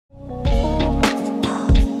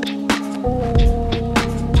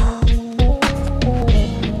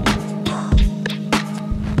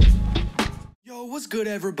good,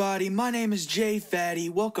 everybody? My name is Phatty.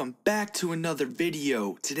 Welcome back to another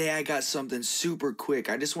video. Today I got something super quick.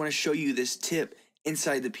 I just want to show you this tip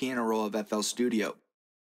inside the piano roll of FL Studio.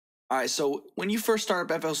 Alright, so when you first start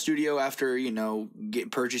up FL Studio after,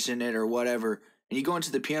 purchasing it or whatever, and you go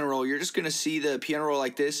into the piano roll, you're just going to see the piano roll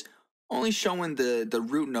like this, only showing the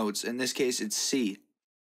root notes. In this case, it's C.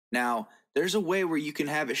 Now, there's a way where you can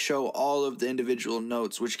have it show all of the individual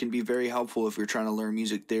notes, which can be very helpful if you're trying to learn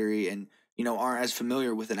music theory and aren't as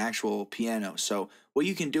familiar with an actual piano. So what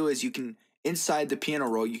you can do is you can, inside the piano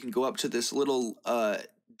roll, you can go up to this little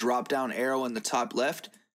drop down arrow in the top left,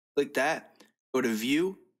 click that, go to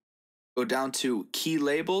view, go down to key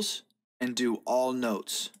labels, and do all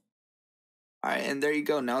notes. Alright, and there you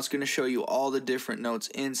go. Now it's going to show you all the different notes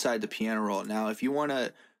inside the piano roll. Now if you want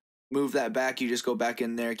to move that back, you just go back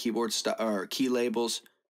in there, or key labels,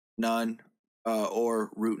 none, or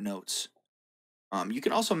root notes. You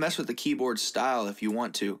can also mess with the keyboard style if you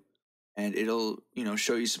want to, and it'll,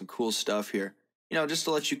 show you some cool stuff here, just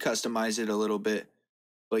to let you customize it a little bit.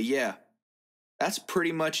 But yeah, that's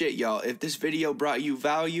pretty much it, y'all. If this video brought you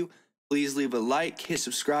value, please leave a like, hit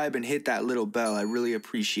subscribe, and hit that little bell. I really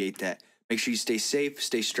appreciate that. Make sure you stay safe,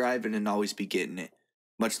 stay striving, and always be getting it.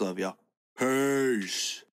 Much love, y'all.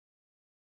 Peace.